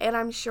 and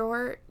I'm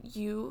sure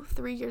you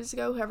 3 years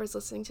ago, whoever's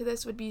listening to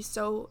this, would be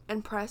so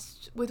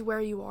impressed with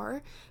where you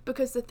are,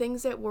 because the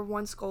things that were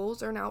once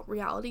goals are now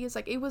reality. Is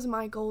like, it was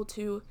my goal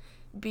to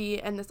be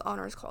in this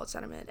honors college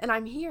sentiment, and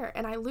I'm here,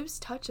 and I lose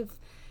touch of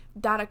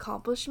that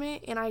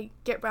accomplishment, and I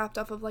get wrapped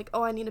up of like,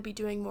 oh, I need to be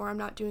doing more, I'm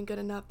not doing good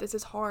enough, this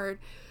is hard.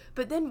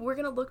 But then we're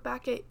going to look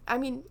back at,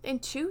 in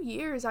 2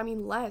 years,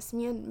 less,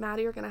 me and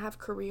Maddie are going to have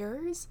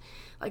careers,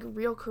 like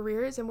real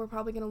careers, and we're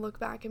probably going to look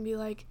back and be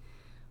like,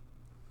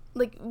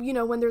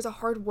 when there's a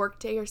hard work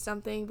day or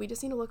something, we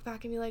just need to look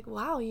back and be like,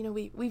 wow,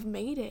 we've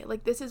made it.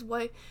 Like, this is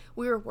what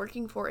we were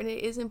working for. And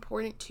it is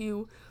important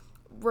to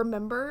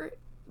remember,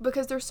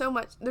 because there's so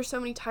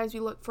many times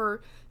we look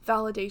for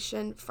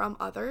validation from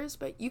others,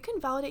 but you can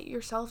validate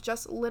yourself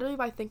just literally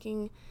by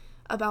thinking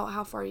about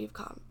how far you've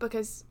come.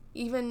 Because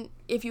even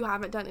if you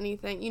haven't done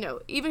anything,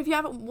 even if you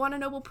haven't won a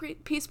Nobel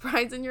Peace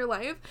Prize in your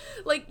life,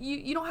 like,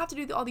 you don't have to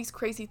do all these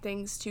crazy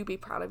things to be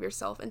proud of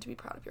yourself and to be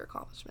proud of your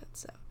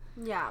accomplishments. So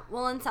yeah,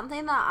 well, and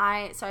something that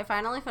I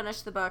finally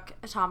finished the book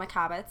Atomic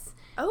Habits.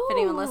 Oh, if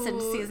anyone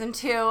listened to season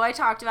 2, I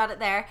talked about it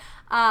there.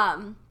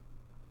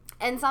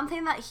 And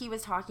something that he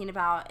was talking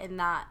about in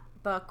that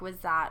book was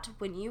that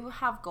when you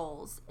have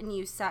goals and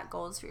you set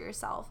goals for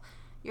yourself,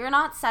 you're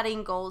not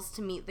setting goals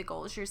to meet the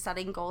goals. You're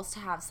setting goals to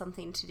have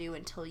something to do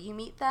until you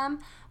meet them.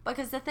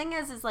 Because the thing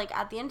is like,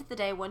 at the end of the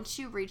day, once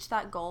you reach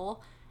that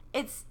goal,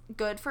 it's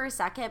good for a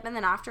second, but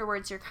then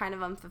afterwards you're kind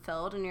of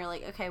unfulfilled and you're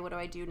like, okay, what do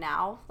I do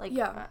now? Like,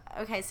 yeah.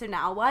 Okay, so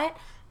now what?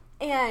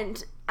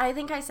 And I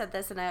think I said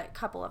this in a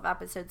couple of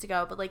episodes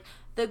ago, but like,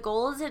 the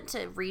goal isn't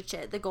to reach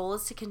it. The goal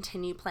is to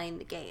continue playing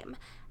the game.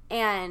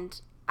 And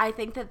I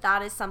think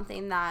that is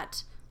something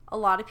that a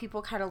lot of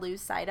people kind of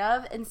lose sight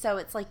of. And so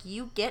it's like,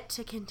 you get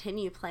to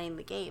continue playing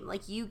the game.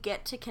 Like, you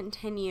get to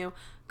continue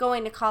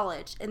going to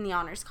college in the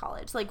honors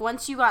college. Like,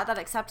 once you got that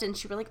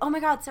acceptance, you were like, oh my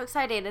God, so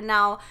excited. And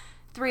now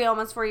 3,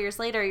 almost 4 years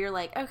later, you're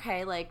like,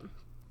 okay, like,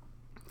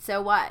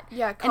 so what?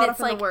 Yeah, caught up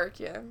in the work,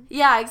 yeah.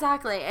 Yeah,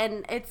 exactly.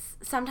 And it's,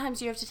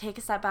 sometimes you have to take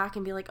a step back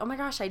and be like, oh my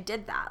gosh, I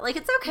did that. Like,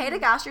 it's okay to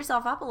gas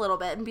yourself up a little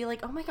bit and be like,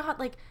 oh my God,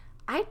 like,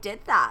 I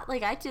did that.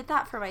 Like, I did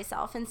that for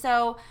myself. And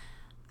so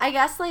I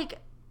guess, like,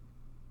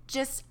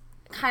 just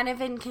kind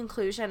of in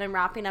conclusion and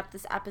wrapping up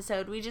this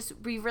episode,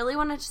 we really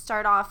wanted to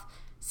start off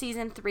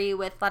season 3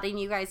 with letting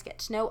you guys get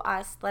to know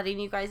us, letting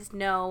you guys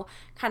know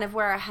kind of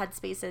where our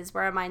headspace is,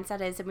 where our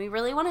mindset is, and we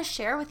really want to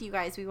share with you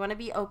guys. We want to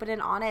be open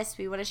and honest.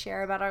 We want to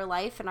share about our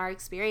life and our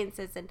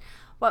experiences and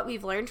what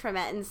we've learned from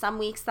it. And some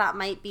weeks that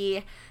might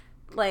be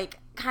like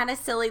kind of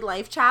silly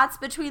life chats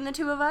between the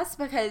two of us,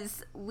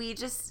 because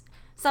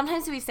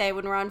sometimes we say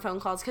when we're on phone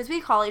calls, because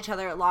we call each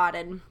other a lot,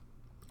 and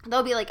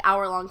they'll be like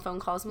hour-long phone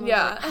calls, and we'll be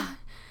like,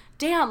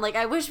 damn, like,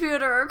 I wish we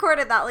would have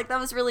recorded that. Like, that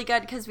was really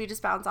good, because we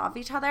just bounce off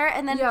each other.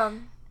 And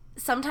then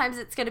sometimes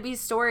it's going to be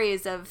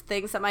stories of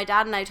things that my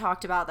dad and I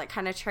talked about that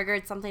kind of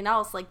triggered something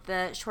else, like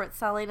the short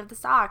selling of the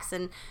stocks.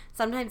 And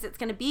sometimes it's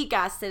going to be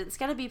guests, and it's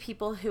going to be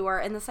people who are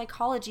in the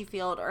psychology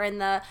field or in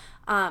the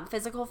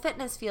physical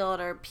fitness field,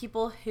 or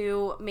people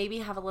who maybe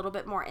have a little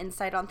bit more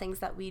insight on things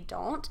that we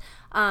don't.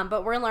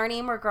 But we're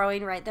learning, we're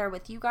growing right there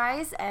with you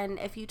guys. And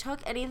if you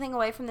took anything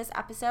away from this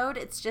episode,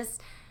 it's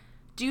just,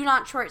 do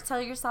not short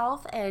sell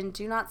yourself, and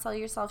do not sell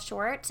yourself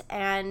short.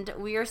 And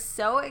we are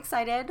so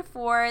excited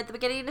for the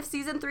beginning of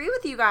season 3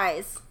 with you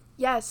guys.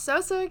 Yes,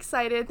 so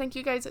excited. Thank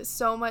you guys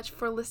so much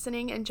for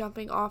listening and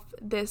jumping off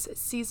this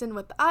season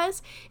with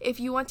us. If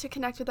you want to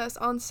connect with us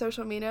on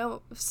social media,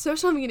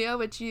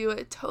 which you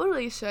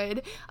totally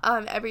should,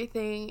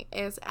 everything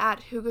is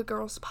at Hygge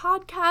Girls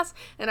Podcast.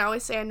 And I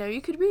always say, I know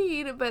you could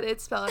read, but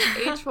it's spelled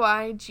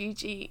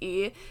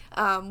Hygge,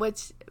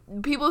 which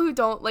people who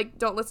don't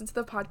listen to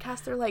the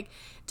podcast, they're like,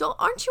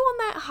 aren't you on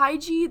that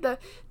Hygge, the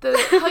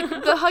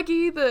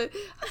Huggy,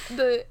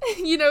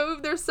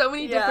 there's so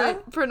many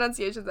different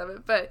pronunciations of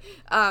it, but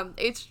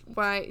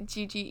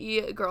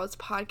HYGGE Girls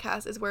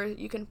Podcast is where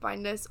you can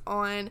find us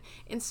on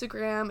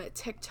Instagram,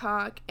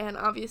 TikTok, and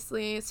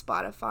obviously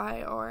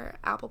Spotify or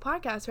Apple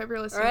Podcasts, wherever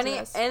you're listening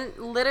to us. And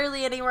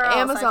literally anywhere else.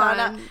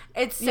 Amazon.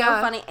 It's so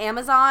funny.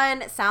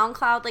 Amazon,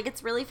 SoundCloud, like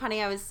it's really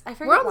funny. I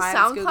forget why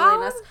I was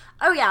Googling this.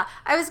 Oh yeah,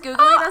 I was Googling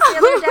this the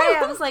other day.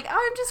 I was like,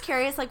 I'm just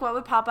curious, like what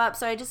would pop up.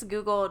 So I just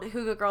Googled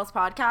Hygge Girls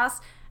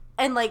Podcast.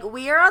 And, like,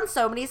 we are on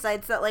so many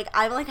sites that, like,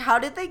 I'm like, how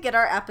did they get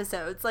our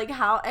episodes? Like,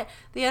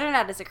 the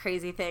internet is a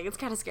crazy thing. It's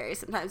kind of scary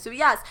sometimes. So,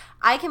 yes,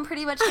 I can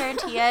pretty much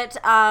guarantee it.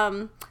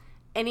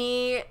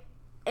 Any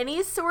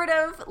sort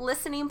of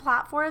listening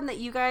platform that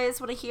you guys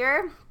want to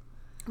hear,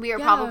 we are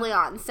probably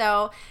on.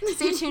 So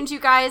stay tuned, you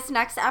guys.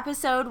 Next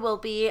episode will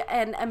be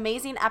an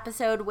amazing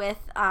episode with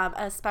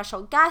a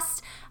special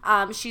guest.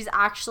 She's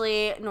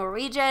actually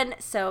Norwegian,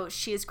 so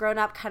she's grown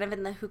up kind of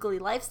in the Hygge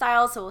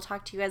lifestyle. So we'll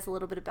talk to you guys a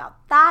little bit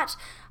about that.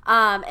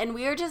 And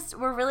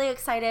we're really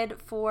excited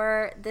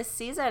for this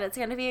season. It's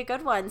going to be a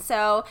good one.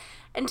 So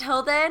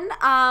until then,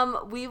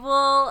 we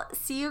will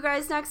see you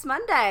guys next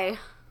Monday.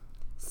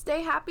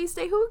 Stay happy,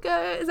 stay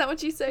Hygge. Is that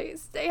what you say?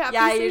 Stay happy,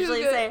 yeah, stay I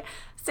usually Hygge. say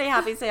stay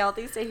happy, stay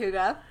healthy, stay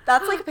Hygge.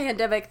 That's like a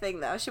pandemic thing,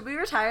 though. Should we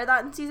retire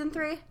that in season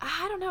 3?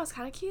 I don't know. It's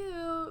kind of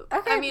cute.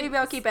 Okay, maybe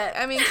I'll keep it.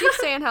 Keep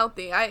staying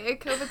healthy.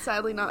 COVID's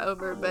sadly not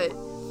over, but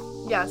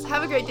yes.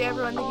 Have a great day,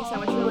 everyone. Thank you so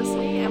much for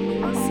listening, and we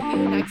will see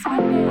you next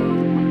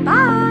Monday.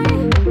 Bye.